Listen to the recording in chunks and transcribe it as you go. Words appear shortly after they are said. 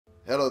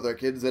Hello there,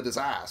 kids. It is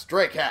I,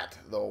 Stray Cat,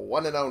 the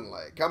one and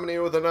only, coming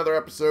here with another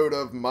episode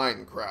of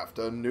Minecraft,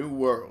 A New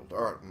World.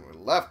 Alright, when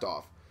we left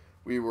off,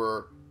 we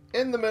were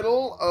in the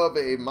middle of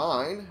a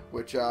mine,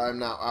 which I'm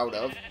now out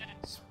of,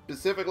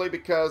 specifically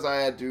because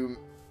I had to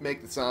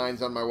make the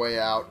signs on my way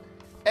out,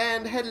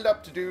 and headed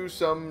up to do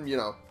some,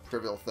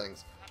 trivial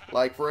things.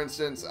 Like, for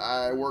instance,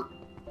 I worked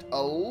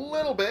a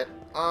little bit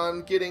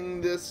on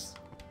getting this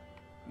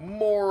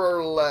more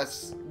or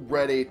less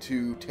ready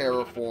to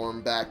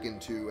terraform back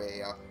into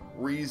a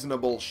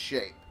reasonable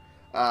shape.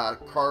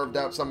 Carved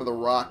out some of the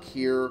rock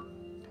here,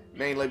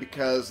 mainly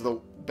because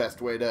the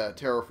best way to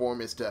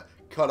terraform is to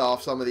cut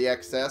off some of the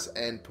excess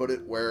and put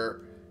it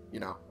where,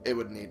 it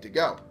would need to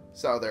go.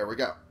 So there we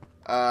go.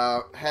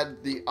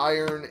 Had the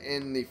iron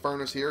in the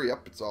furnace here.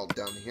 Yep, it's all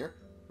done here.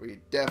 We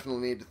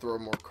definitely need to throw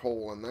more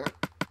coal in there.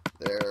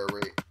 There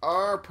we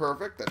are.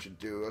 Perfect. That should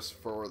do us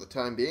for the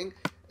time being.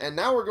 And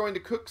now we're going to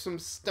cook some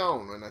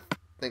stone. And I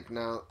think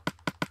now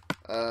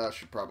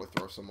should probably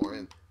throw some more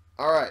in.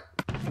 Alright.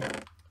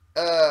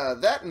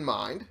 That in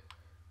mind,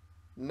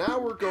 now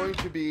we're going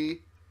to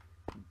be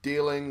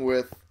dealing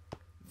with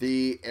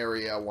the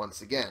area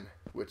once again,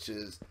 which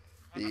is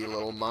the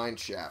little mine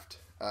shaft.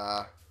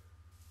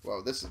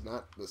 Well, this is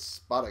not the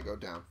spot I go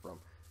down from.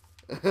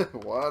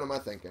 What am I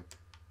thinking?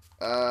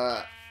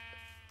 Yeah,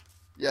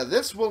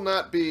 this will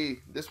not be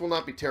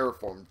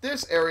terraformed.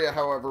 This area,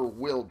 however,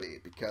 will be,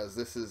 because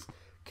this is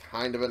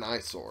kind of an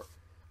eyesore.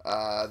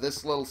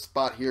 This little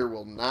spot here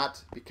will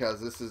not, because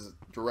this is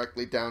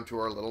directly down to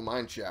our little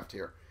mine shaft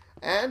here.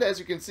 And as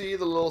you can see,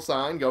 the little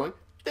sign going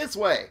this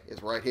way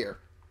is right here,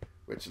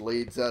 which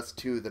leads us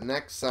to the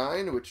next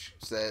sign, which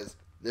says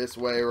this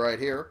way right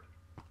here.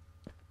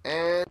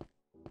 And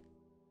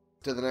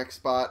to the next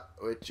spot,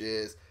 which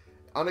is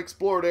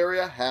unexplored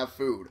area, have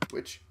food,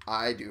 which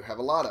I do have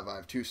a lot of. I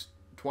have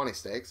 20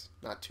 steaks,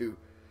 not two.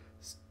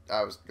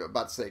 I was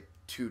about to say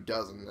 2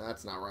 dozen.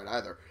 That's not right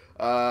either.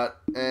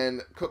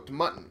 And cooked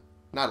mutton.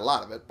 Not a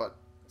lot of it, but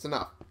it's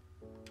enough.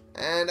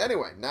 And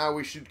anyway, now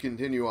we should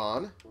continue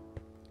on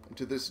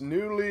into this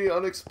newly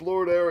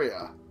unexplored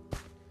area.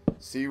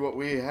 See what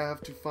we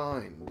have to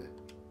find.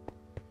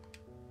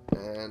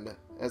 And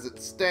as it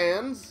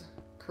stands,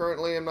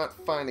 currently I'm not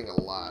finding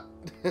a lot.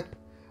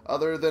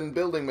 Other than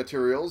building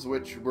materials,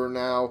 which we're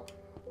now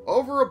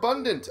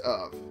overabundant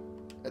of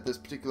at this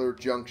particular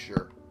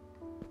juncture.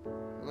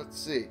 Let's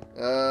see.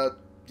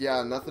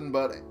 Yeah, nothing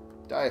but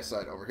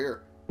diacite over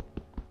here.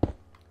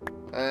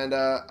 And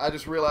I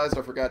just realized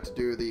I forgot to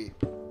do the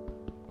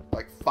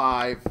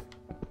 5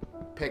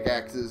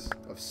 pickaxes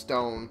of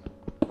stone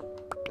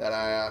that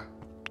I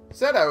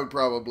said I would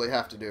probably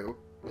have to do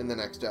in the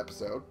next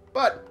episode.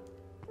 But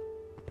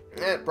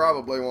it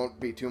probably won't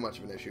be too much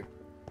of an issue,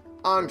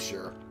 I'm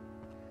sure.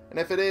 And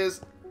if it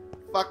is,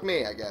 fuck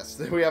me, I guess.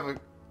 We have a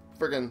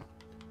friggin'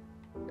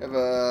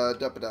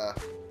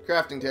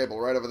 crafting table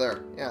right over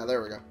there. Yeah,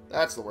 there we go.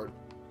 That's the word.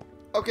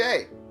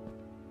 Okay.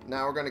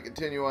 Now we're going to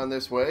continue on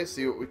this way,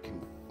 see what we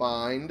can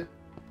find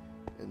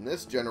in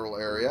this general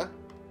area.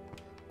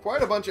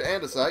 Quite a bunch of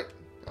andesite.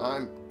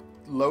 I'm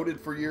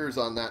loaded for years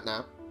on that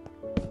now.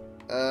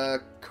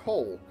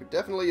 Coal. Could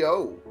definitely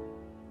Oh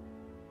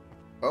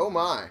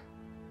my.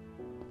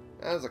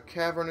 That is a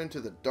cavern into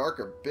the dark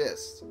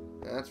abyss.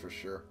 That's for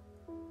sure.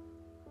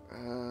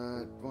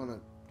 I want to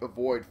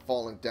avoid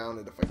falling down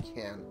it if I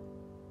can.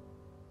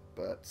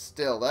 But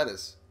still,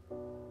 it's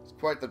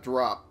quite the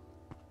drop.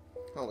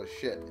 Holy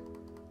shit.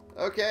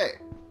 Okay.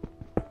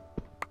 See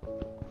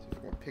if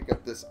I can pick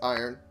up this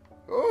iron.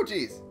 Oh,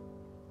 jeez.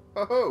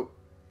 Oh,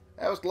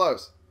 that was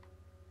close.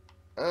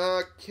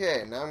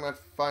 Okay, now I'm going to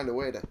find a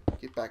way to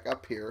get back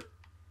up here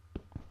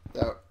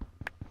without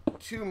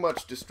too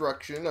much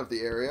destruction of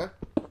the area.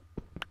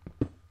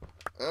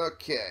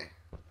 Okay.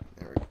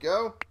 There we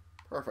go.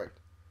 Perfect.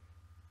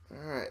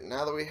 Alright,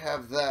 now that we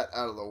have that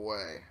out of the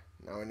way,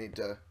 now we need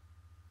to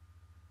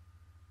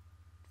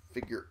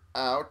figure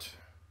out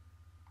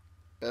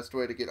best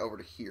way to get over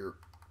to here,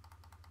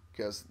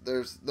 because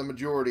there's the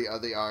majority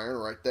of the iron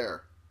right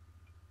there.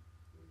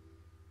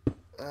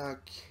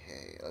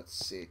 Okay, let's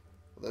see.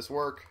 Will this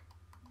work?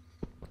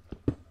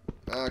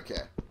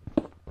 Okay.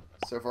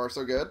 So far,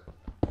 so good.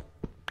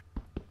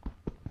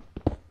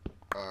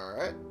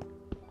 Alright.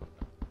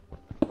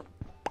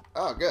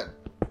 Oh, good.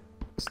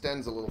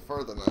 Extends a little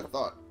further than I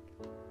thought.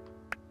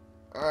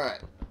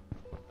 Alright.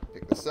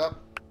 Pick this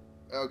up.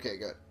 Okay,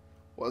 good.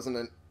 Wasn't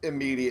an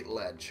immediate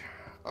ledge.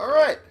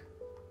 Alright.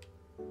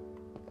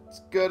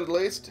 That's good, at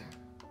least.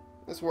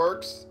 This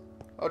works.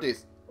 Oh,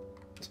 geez.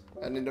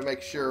 I need to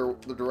make sure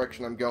the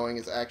direction I'm going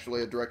is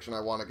actually a direction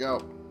I want to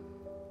go.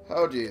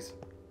 Oh, geez.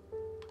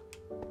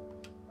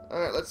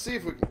 Alright, let's see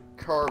if we can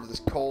carve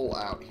this coal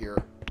out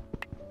here.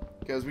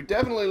 Because we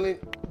definitely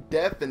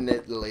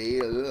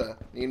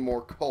need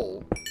more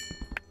coal.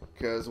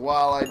 Because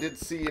while I did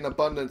see an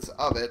abundance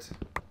of it,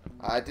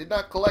 I did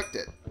not collect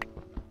it.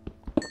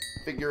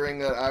 Figuring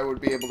that I would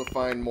be able to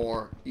find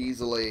more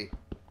easily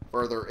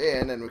further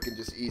in, and we can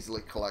just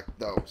easily collect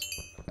those.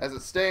 As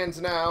it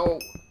stands now,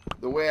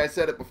 the way I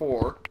said it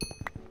before,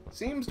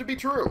 seems to be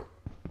true.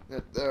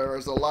 There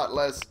is a lot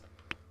less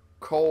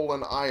coal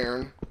and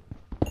iron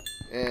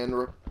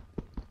in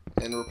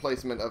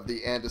replacement of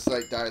the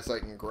andesite,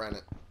 diacite, and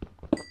granite.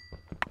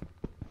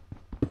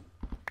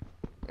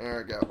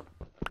 There we go.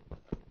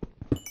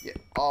 Get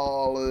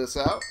all of this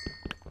out.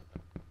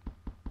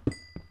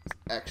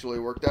 Actually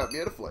worked out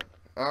beautifully.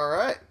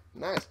 Alright,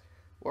 nice.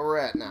 Where we're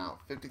at now?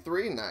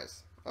 53?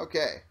 Nice.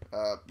 Okay,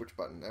 which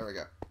button? There we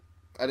go.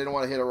 I didn't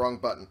want to hit a wrong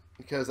button,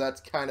 because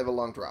that's kind of a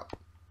long drop.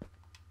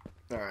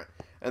 Alright,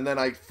 and then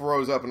I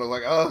froze up and I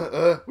was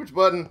like, which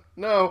button?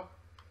 No.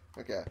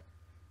 Okay.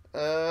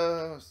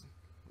 A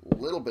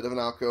little bit of an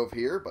alcove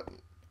here, but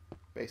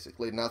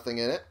basically nothing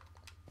in it.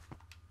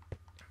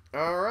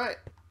 Alright.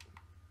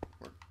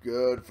 We're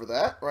good for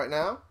that right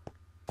now.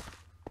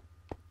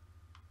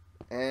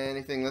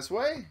 Anything this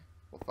way?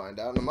 We'll find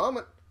out in a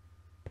moment.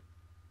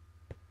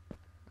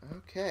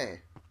 Okay.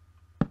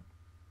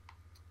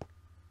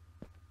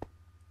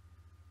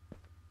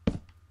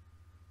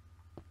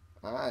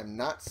 I'm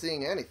not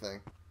seeing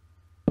anything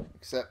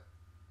except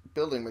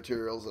building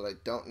materials that I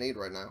don't need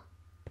right now.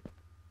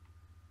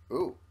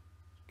 Ooh,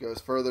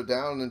 goes further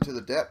down into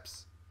the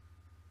depths.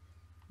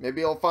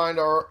 Maybe I'll find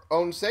our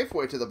own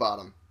Safeway to the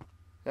bottom.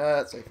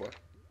 That's Safeway.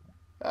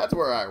 That's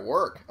where I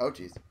work. Oh,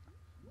 jeez.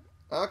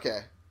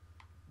 Okay.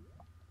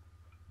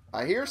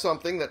 I hear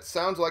something that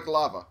sounds like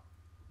lava.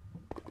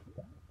 I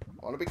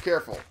want to be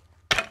careful.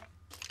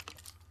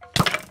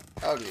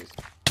 Oh, jeez.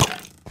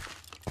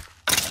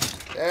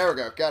 There we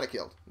go. Got it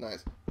killed.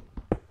 Nice.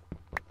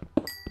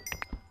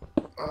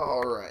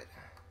 Alright.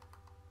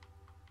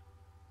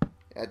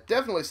 Yeah, it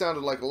definitely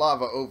sounded like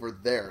lava over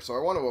there, so I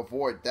want to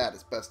avoid that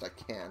as best I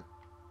can.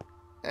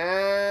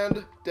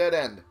 And dead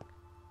end.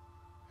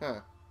 Huh.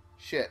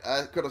 Shit.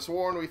 I could have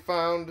sworn we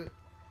found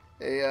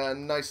a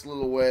nice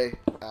little way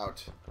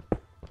out.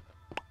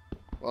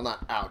 Well,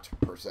 not out,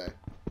 per se.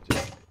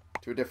 Just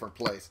to a different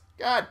place.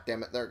 God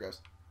damn it. There it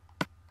goes.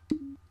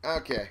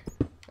 Okay.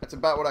 That's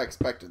about what I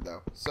expected,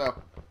 though.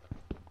 So,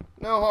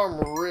 no harm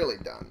really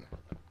done.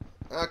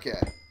 Okay.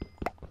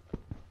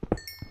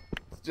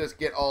 Let's just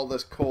get all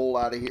this coal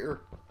out of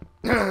here.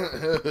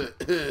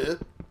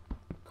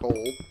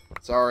 Coal.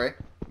 Sorry.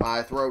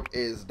 My throat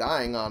is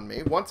dying on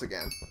me once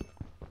again.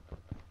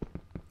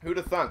 Who'd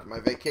have thunk my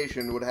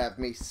vacation would have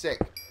me sick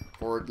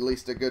for at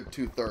least a good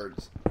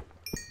 2/3.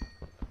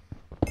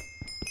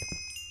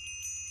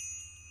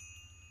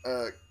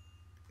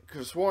 Could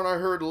have sworn I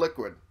heard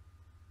liquid.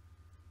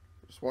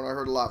 Sworn I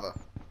heard lava.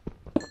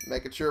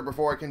 Making sure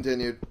before I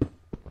continued.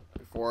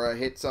 Before I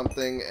hit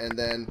something and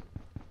then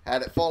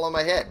had it fall on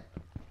my head.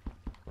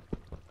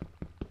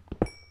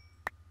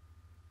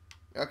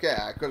 Okay,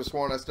 I could have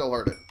sworn I still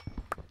heard it.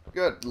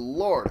 Good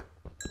lord.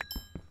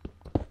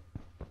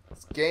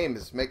 This game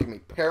is making me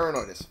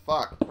paranoid as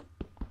fuck.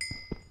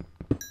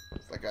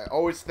 It's like I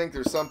always think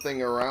there's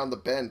something around the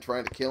bend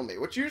trying to kill me.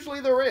 Which usually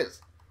there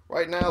is.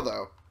 Right now,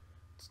 though,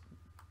 it's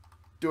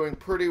doing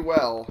pretty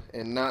well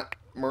in not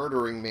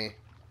murdering me.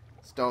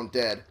 Stone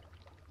dead.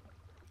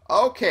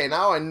 Okay,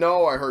 now I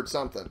know I heard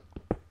something.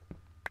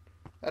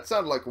 That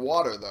sounded like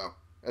water, though,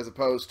 as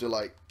opposed to,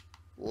 like,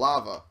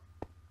 lava.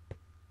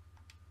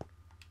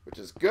 Which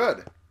is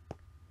good,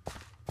 as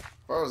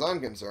far as I'm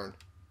concerned.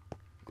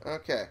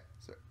 Okay,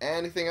 is there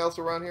anything else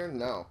around here?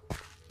 No.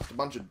 Just a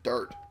bunch of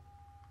dirt.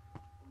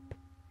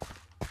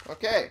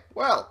 Okay,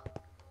 well,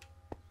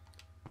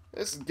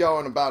 this is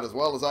going about as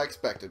well as I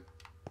expected.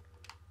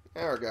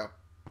 There we go.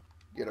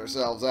 Get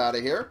ourselves out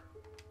of here.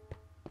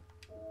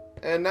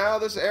 And now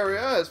this area,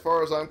 as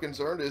far as I'm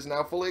concerned, is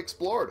now fully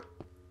explored.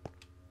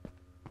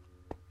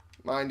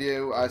 Mind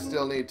you, I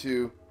still need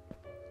to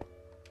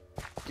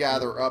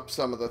gather up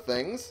some of the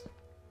things.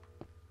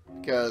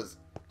 Because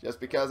just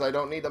because I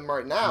don't need them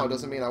right now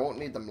doesn't mean I won't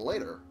need them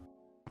later.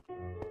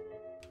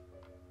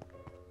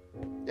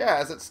 Yeah,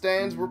 as it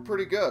stands, we're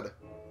pretty good.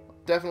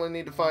 Definitely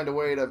need to find a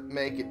way to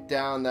make it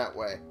down that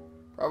way.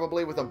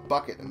 Probably with a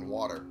bucket and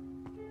water.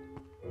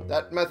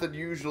 That method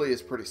usually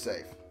is pretty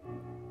safe.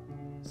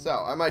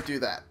 So, I might do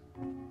that.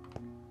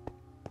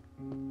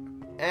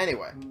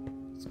 Anyway,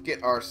 let's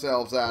get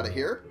ourselves out of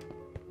here.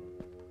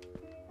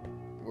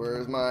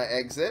 Where's my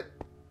exit?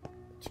 It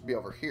should be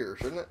over here,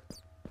 shouldn't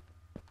it?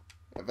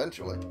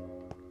 Eventually.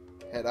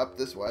 Head up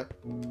this way.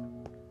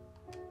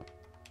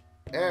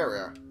 There we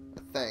are,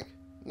 I think.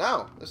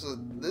 No, this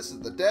is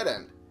the dead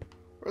end.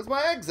 Where's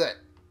my exit?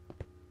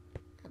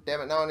 God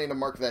damn it, now I need to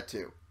mark that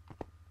too.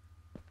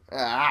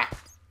 Ah!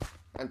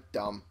 I'm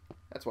dumb.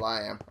 That's what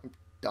I am. I'm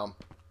dumb.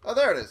 Oh,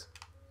 there it is.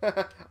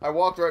 I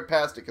walked right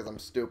past it because I'm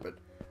stupid.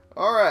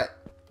 Alright.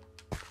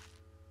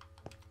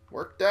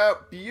 Worked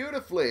out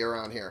beautifully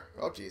around here.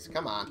 Oh, jeez.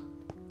 Come on.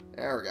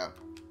 There we go.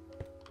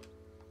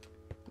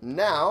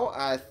 Now,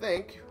 I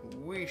think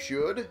we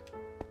should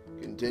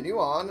continue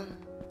on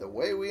the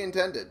way we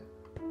intended.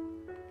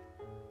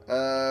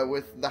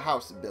 With the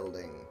house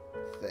building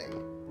thing.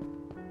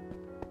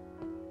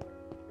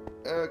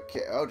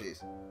 Okay. Oh,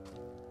 jeez.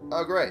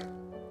 Oh, great.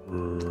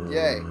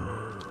 Yay.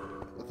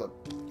 With a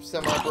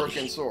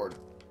semi-broken sword.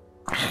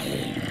 Come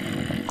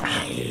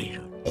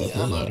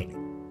on.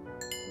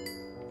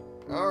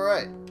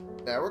 Alright.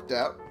 That worked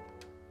out.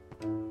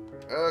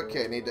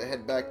 Okay, need to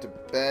head back to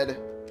bed.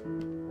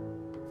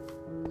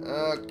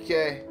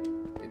 Okay.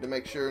 Need to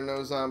make sure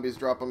no zombies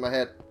drop on my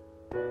head.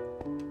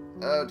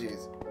 Oh,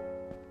 jeez.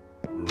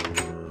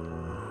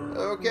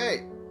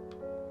 Okay.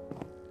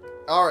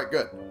 Alright,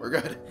 good. We're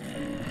good.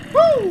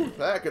 Woo!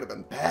 That could have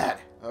been bad.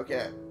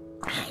 Okay.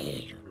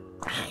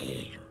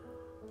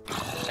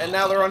 And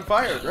now they're on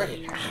fire.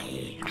 Great.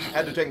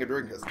 Had to take a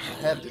drink.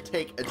 Had to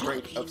take a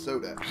drink of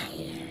soda.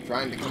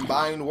 Trying to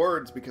combine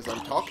words because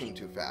I'm talking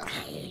too fast.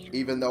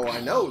 Even though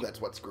I know that's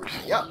what screws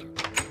me up.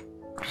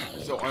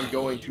 So I'm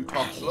going to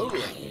talk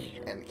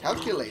slowly and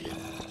calculated.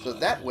 So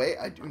that way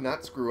I do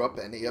not screw up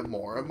any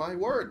more of my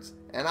words.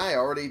 And I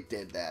already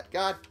did that.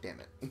 God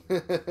damn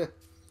it.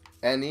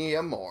 Any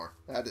more.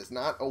 That is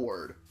not a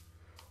word.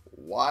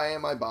 Why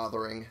am I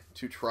bothering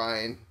to try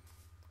and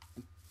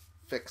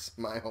fix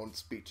my own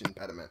speech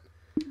impediment?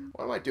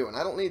 What am I doing?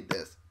 I don't need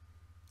this.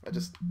 I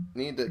just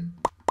need to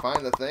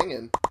find the thing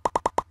and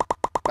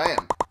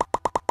bam.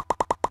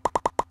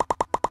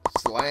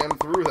 Slam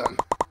through them.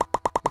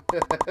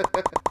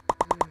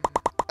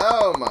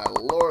 Oh my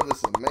lord, this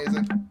is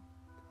amazing.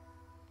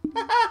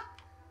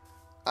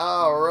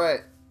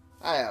 Alright.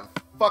 I have a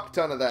fuck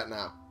ton of that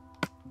now.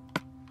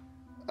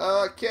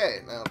 Okay,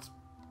 now let's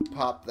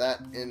pop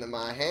that into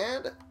my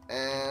hand.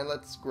 And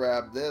let's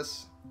grab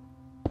this.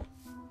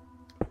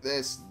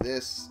 This.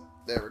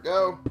 There we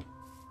go.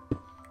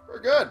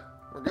 We're good.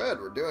 We're good.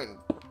 We're doing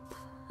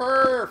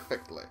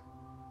perfectly.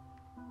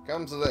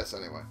 Comes to this,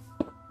 anyway.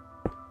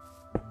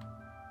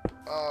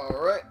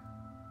 Alright.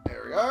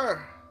 There we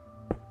are.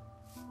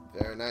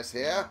 Very nice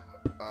here.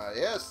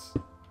 Yes.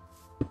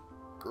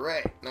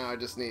 Great. Now I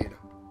just need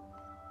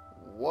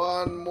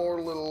one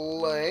more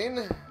little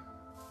lane.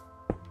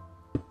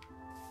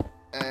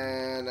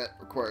 And that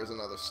requires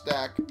another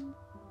stack.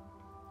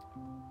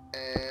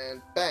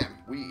 And bam.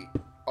 We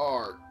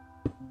are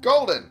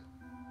golden.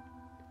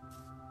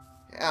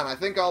 Yeah, and I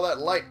think all that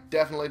light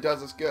definitely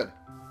does us good.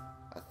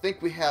 I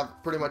think we have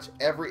pretty much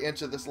every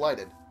inch of this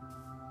lighted.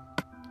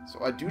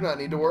 So I do not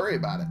need to worry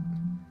about it.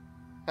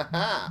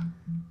 Haha.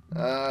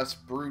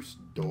 Spruce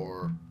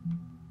door.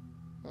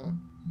 Huh.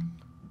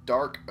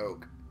 Dark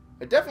oak.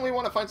 I definitely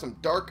want to find some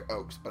dark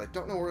oaks, but I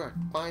don't know where I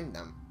find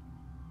them.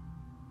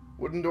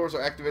 Wooden doors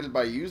are activated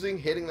by using,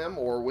 hitting them,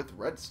 or with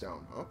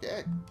redstone.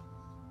 Okay.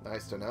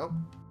 Nice to know.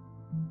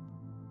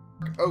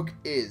 Dark oak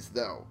is,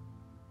 though.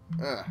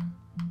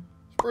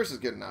 Spruce is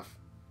good enough.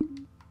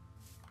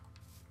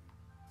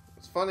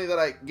 It's funny that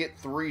I get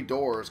 3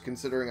 doors,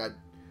 considering I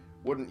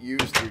wouldn't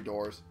use 3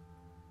 doors.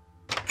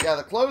 Yeah,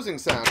 the closing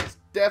sound is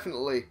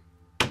definitely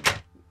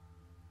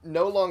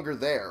no longer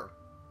there.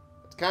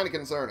 It's kind of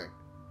concerning.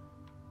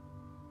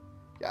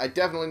 Yeah, I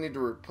definitely need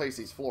to replace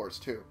these floors,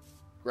 too.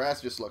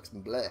 Grass just looks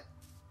bleh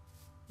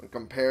when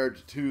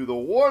compared to the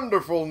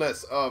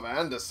wonderfulness of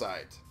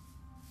andesite.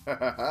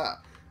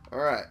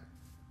 Alright.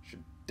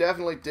 Should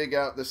definitely dig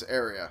out this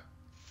area.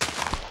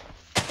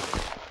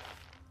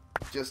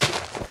 Just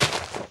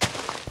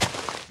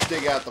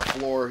dig out the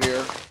floor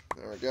here.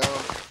 There we go.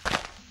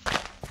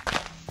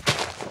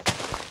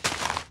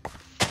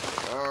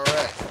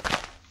 Alright.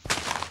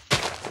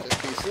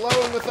 Just be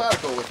slow and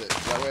methodical with it.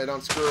 That way I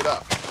don't screw it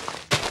up.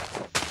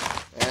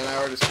 And I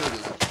already screwed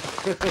it up.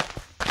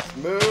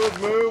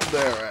 Smooth move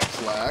there,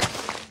 X-Lax.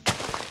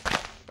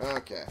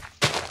 Okay.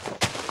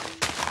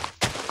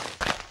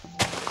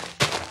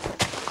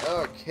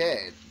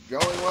 Okay.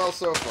 Going well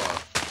so far.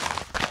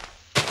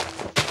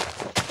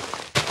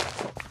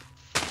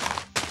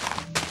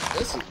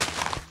 This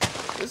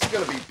is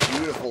going to be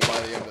beautiful by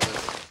the end of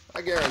this.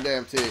 I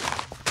guarantee.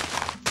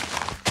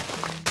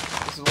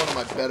 This is one of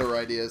my better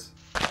ideas.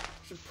 I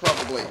should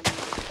probably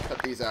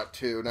cut these out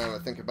too, now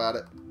that I think about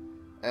it.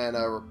 And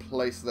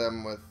replace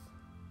them with...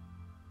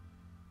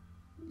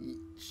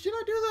 Should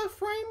I do the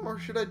frame, or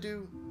should I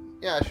do...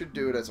 Yeah, I should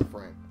do it as a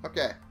frame.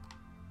 Okay.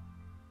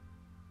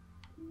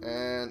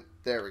 And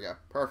there we go.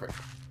 Perfect.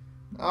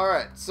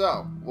 Alright,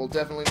 so we'll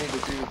definitely need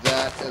to do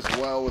that as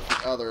well with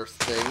the other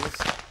things.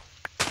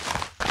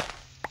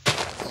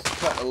 Let's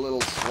cut a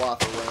little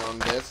swath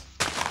around this.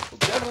 We'll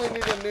definitely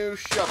need a new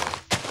shovel.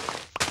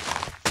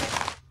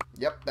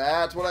 Yep,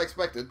 that's what I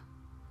expected.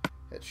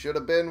 It should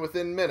have been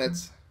within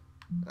minutes.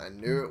 I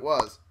knew it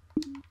was.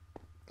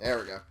 There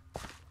we go.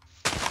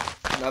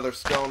 Another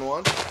stone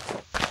one.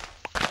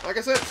 Like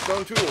I said,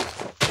 stone tools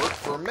worked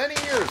for many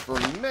years for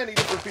many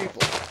different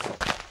people.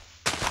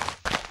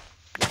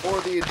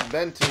 Before the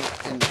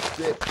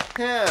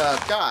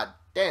god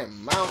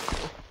damn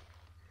mouth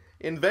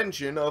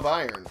invention of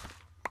iron.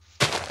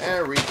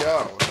 There we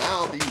go.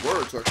 Now the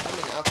words are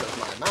coming out of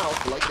my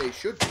mouth like they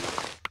should be.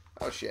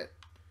 Oh shit.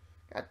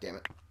 God damn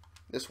it.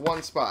 This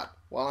one spot.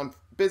 While I'm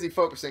busy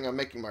focusing on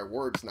making my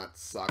words not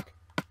suck.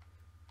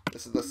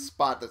 This is the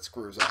spot that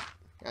screws up.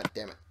 God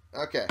damn it.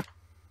 Okay.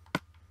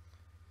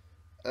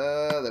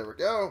 There we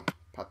go.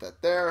 Pop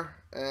that there.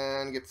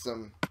 And get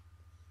some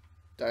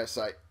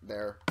diacite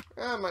there.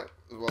 I might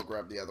as well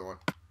grab the other one.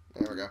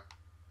 There we go.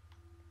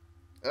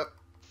 Up.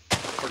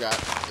 forgot.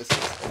 This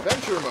is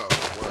adventure mode,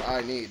 where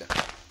I need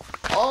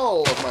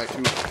all of my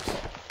tools.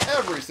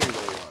 Every single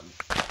one.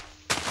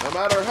 No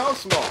matter how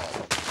small.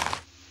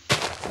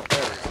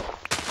 There we go.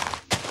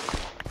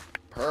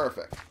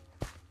 Perfect.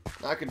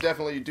 Now I could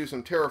definitely do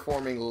some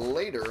terraforming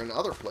later in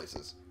other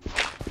places.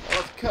 Now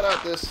let's cut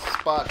out this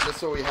spot just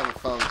so we have a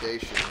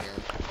foundation here.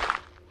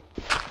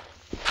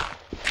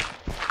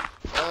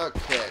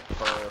 Okay,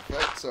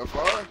 perfect so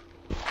far.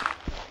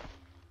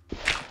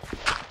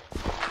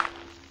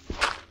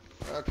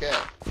 Okay.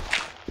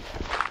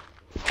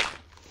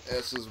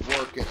 This is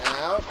working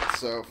out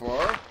so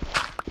far.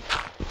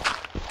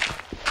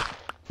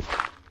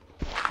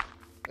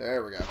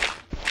 There we go.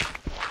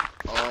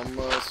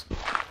 Almost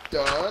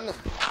done.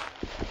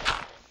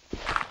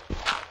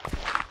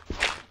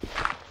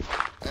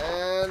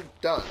 And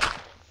done.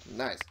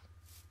 Nice.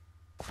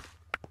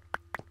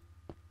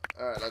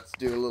 Alright, let's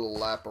do a little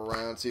lap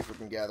around, see if we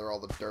can gather all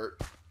the dirt.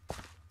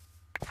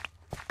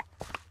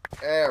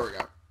 There we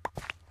go.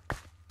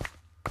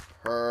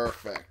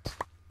 Perfect.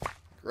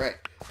 Great.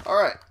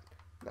 Alright.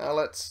 Now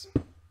let's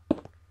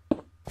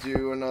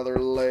do another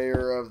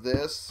layer of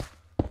this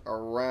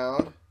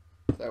around.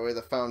 That way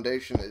the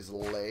foundation is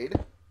laid.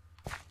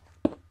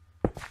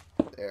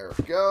 There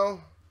we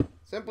go.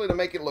 Simply to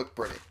make it look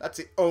pretty. That's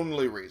the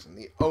only reason.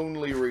 The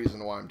only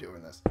reason why I'm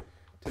doing this.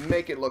 To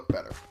make it look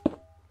better.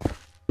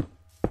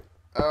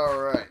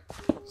 Alright.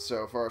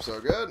 So far so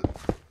good.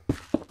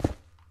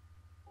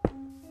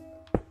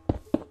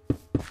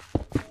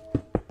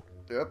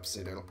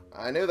 Oopsie doodle.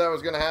 I knew that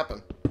was going to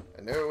happen.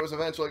 I knew it was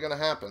eventually going to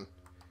happen.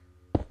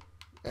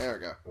 There we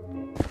go.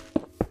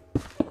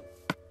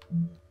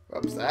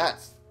 Whoops,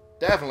 that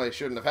definitely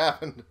shouldn't have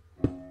happened.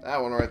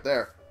 That one right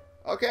there.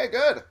 Okay,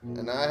 good.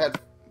 And I had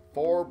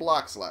 4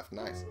 blocks left.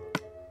 Nice.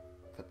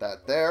 Put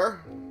that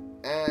there.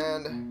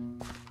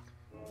 And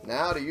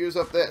now to use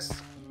up this.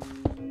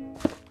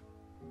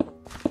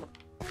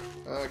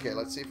 Okay,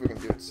 let's see if we can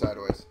do it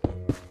sideways.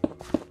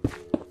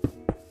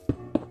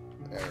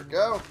 There we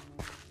go.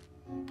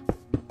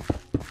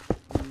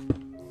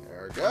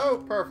 There we go.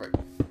 Perfect.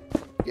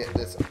 Get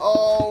this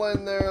all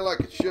in there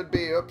like it should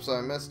be. Oops, I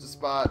missed a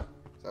spot.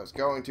 I was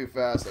going too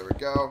fast. There we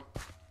go.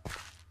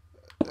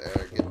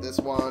 There, get this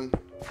one.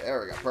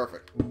 There we go.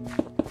 Perfect.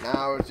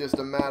 Now it's just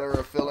a matter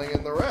of filling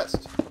in the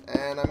rest.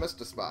 And I missed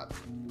a spot.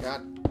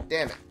 God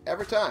damn it.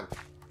 Every time.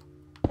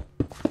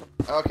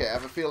 Okay, I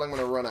have a feeling I'm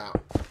going to run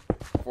out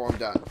before I'm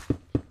done.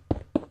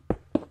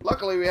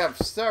 Luckily, we have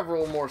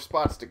several more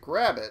spots to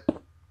grab it.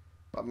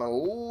 But I'm a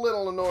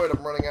little annoyed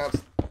I'm running out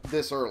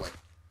this early.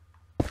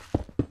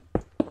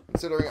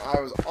 Considering I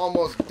was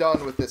almost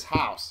done with this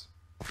house.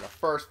 In the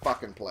first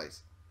fucking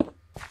place.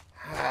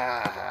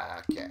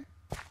 Okay.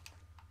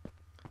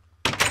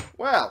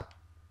 Well,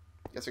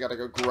 guess I gotta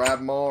go grab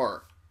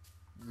more.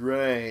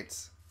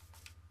 Great.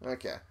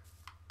 Okay.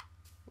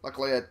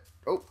 Luckily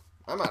oh,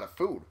 I'm out of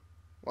food.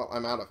 Well,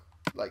 I'm out of,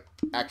 like,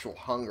 actual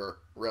hunger,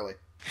 really.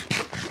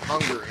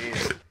 Hunger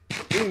is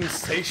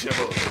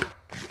insatiable.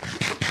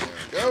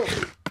 There we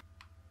go.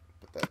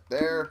 Put that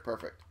there.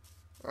 Perfect.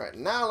 Alright,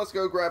 now let's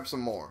go grab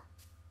some more.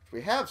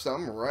 We have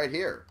some right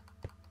here.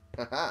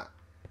 Haha.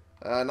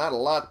 Not a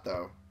lot,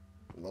 though,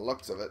 from the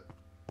looks of it.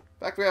 In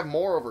fact, we have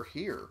more over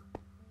here.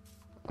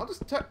 I'll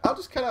just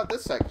cut out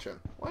this section.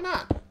 Why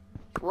not?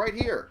 It's right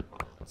here.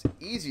 It's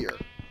easier.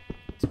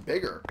 It's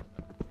bigger.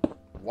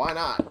 Why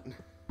not?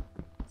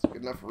 It's a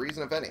good enough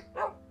reason, if any.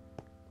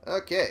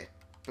 Okay.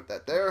 Put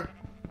that there.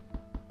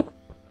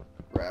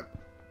 Grab.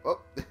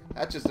 Oh,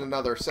 that's just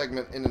another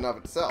segment in and of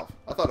itself.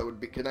 I thought it would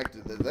be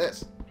connected to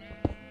this.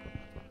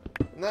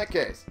 In that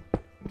case,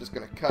 I'm just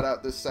going to cut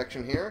out this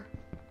section here.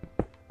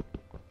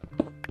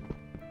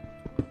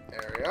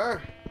 There we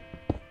are.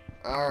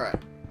 Alright.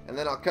 And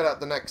then I'll cut out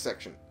the next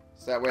section.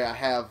 So that way I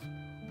have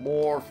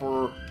more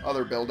for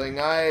other building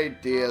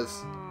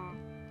ideas.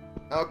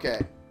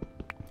 Okay.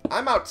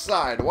 I'm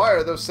outside. Why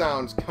are those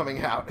sounds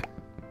coming out?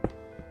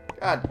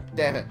 God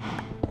damn it.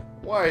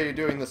 Why are you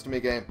doing this to me,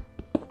 game?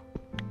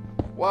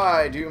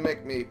 Why do you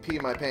make me pee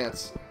my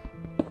pants?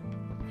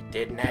 I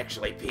didn't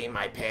actually pee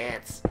my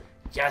pants.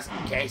 Just in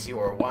case you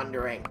were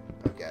wondering.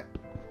 Okay.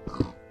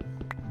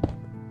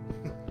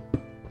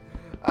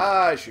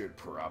 I should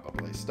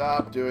probably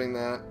stop doing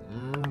that.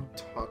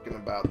 Talking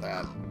about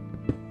that.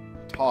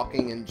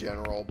 Talking in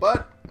general.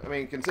 But, I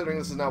mean, considering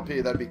this is an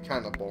LP, that'd be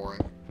kind of boring.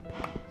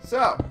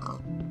 So,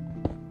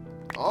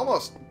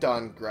 almost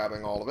done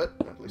grabbing all of it.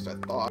 At least I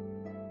thought.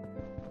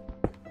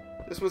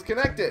 This was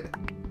connected.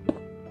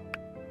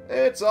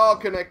 It's all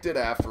connected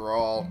after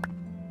all.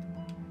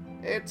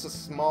 It's a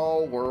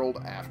small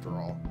world after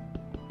all.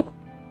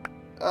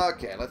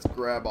 Okay, let's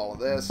grab all of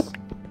this.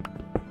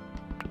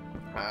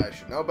 I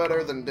should know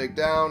better than dig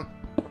down.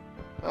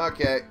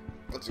 Okay,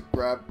 let's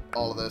grab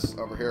all of this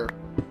over here.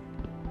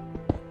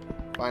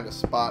 Find a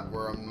spot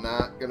where I'm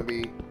not going to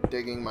be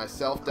digging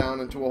myself down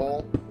into a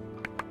hole.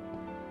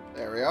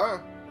 There we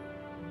are.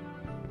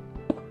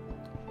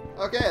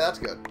 Okay, that's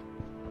good.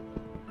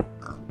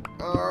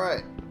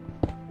 Alright.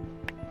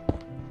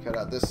 Cut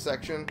out this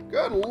section.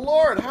 Good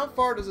lord, how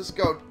far does this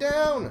go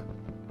down?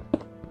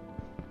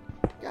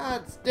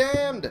 God's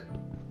damned!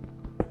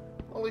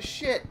 Holy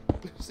shit!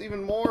 There's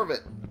even more of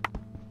it.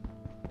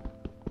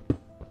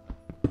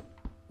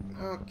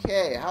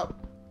 Okay, how...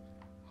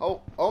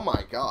 Oh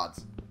my god.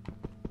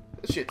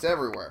 This shit's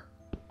everywhere.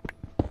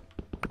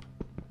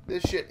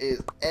 This shit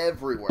is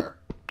everywhere.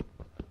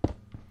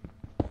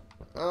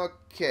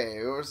 Okay,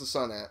 where's the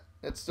sun at?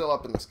 It's still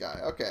up in the sky.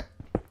 Okay.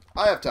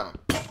 I have time.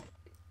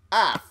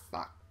 Ah,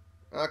 fuck.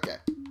 Okay.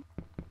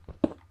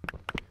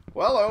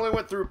 Well, I only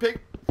went through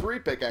 3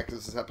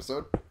 pickaxes this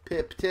episode.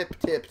 Pip, tip,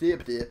 tip,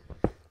 tip, tip.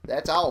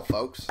 That's all,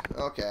 folks.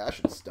 Okay, I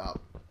should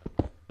stop.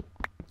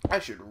 I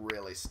should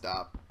really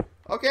stop.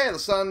 Okay, the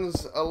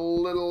sun's a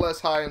little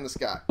less high in the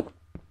sky.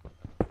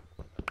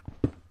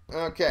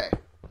 Okay.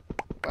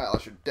 Well, I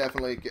should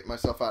definitely get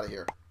myself out of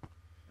here.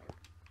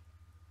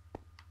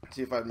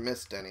 See if I've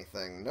missed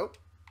anything. Nope.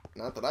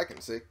 Not that I can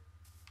see.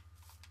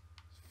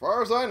 As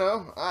far as I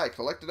know, I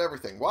collected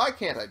everything. Why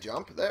can't I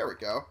jump? There we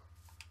go.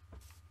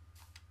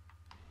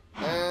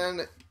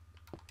 And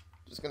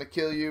just gonna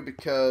kill you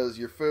because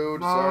you're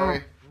food.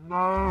 Sorry.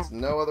 No. There's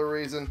no other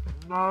reason.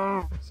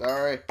 No.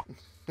 Sorry.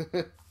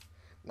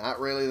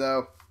 Not really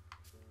though.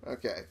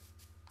 Okay.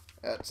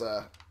 That's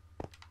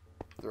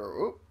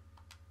throw. Oop.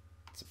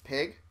 It's a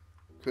pig.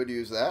 Could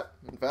use that.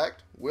 In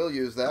fact, will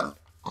use that.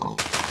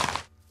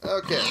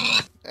 Okay.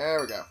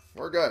 There we go.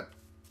 We're good.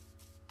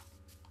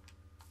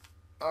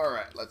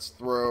 Alright, let's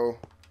throw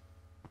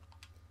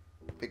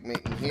pig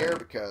meat in here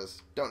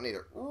because don't need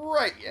it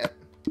right yet.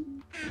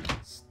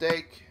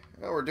 Steak.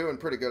 Oh, we're doing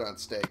pretty good on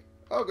steak.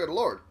 Oh, good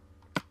lord.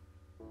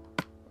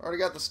 Already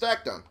got the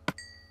stack done.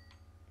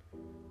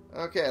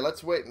 Okay,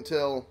 let's wait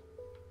until...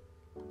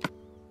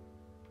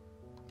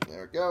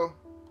 There we go.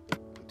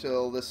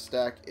 Until this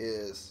stack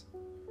is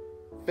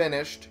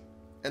finished.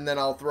 And then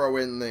I'll throw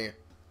in the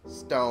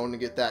stone to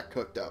get that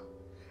cooked up.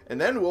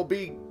 And then we'll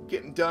be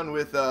getting done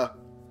with,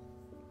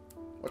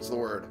 what's the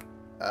word?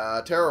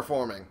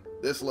 Terraforming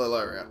this little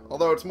area.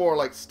 Although it's more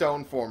like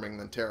stone forming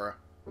than terra.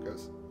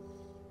 Because,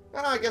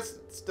 I guess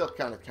it still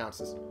kind of counts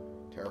as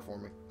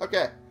terraforming.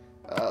 Okay.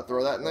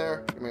 Throw that in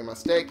there. Give me my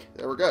steak.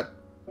 There, we're good.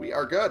 We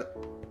are good.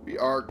 We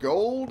are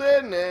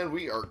golden, and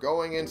we are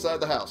going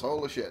inside the house.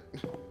 Holy shit.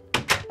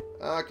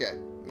 Okay.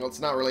 Well, it's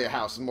not really a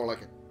house. It's more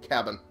like a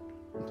cabin.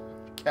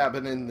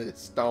 Cabin in the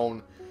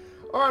stone.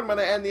 Alright, I'm going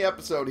to end the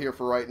episode here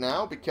for right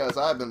now, because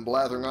I've been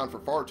blathering on for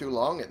far too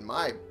long, and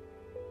my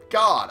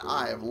God,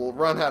 I have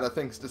run out of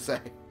things to say.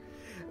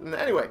 And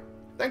anyway,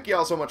 thank you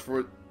all so much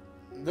for...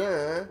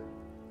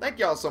 Thank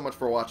you all so much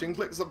for watching.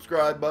 Click the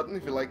subscribe button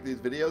if you like these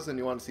videos and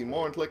you want to see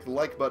more, and click the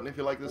like button if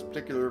you like this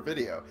particular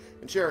video.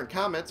 And share in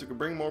comments so we can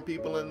bring more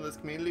people into this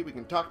community. We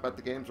can talk about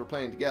the games we're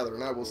playing together,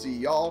 and I will see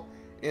y'all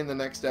in the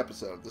next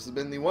episode. This has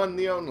been the one,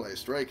 the only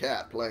Stray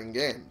Cat playing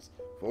games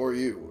for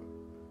you.